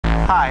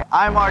Hi,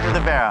 I'm Arthur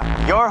Rivera,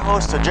 your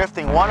host of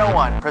Drifting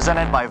 101,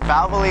 presented by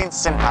Valvoline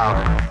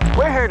SynPower.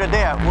 We're here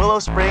today at Willow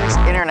Springs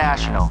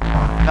International.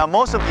 Now,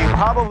 most of you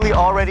probably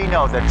already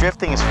know that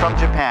drifting is from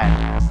Japan.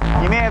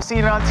 You may have seen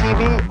it on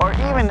TV or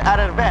even at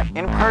an event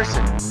in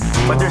person,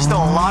 but there's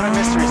still a lot of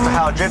mysteries to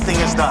how drifting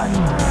is done.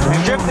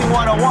 In Drifting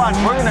 101,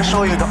 we're going to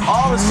show you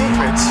all the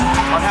secrets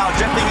on how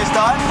drifting is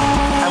done,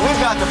 and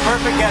we've got the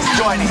perfect guest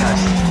joining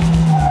us.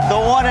 The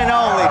one and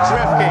only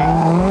Drift King,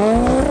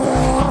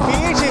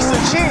 Keiichi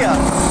Tsuchiya.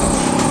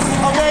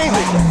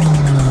 Amazing!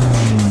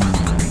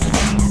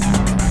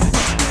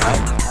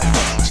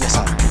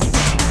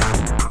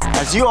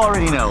 As you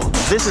already know,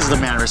 this is the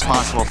man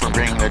responsible for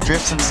bringing the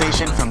drift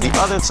sensation from the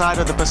other side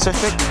of the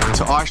Pacific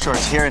to our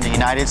shores here in the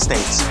United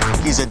States.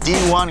 He's a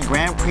D1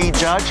 Grand Prix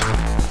judge,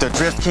 the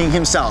Drift King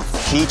himself,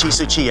 Keiichi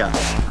Tsuchiya.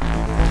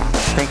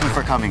 Thank you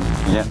for coming.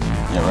 Yeah,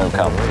 you're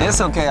welcome.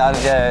 It's okay,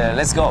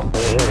 let's go.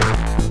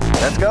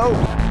 Let's go!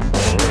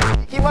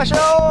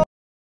 Ikimashou!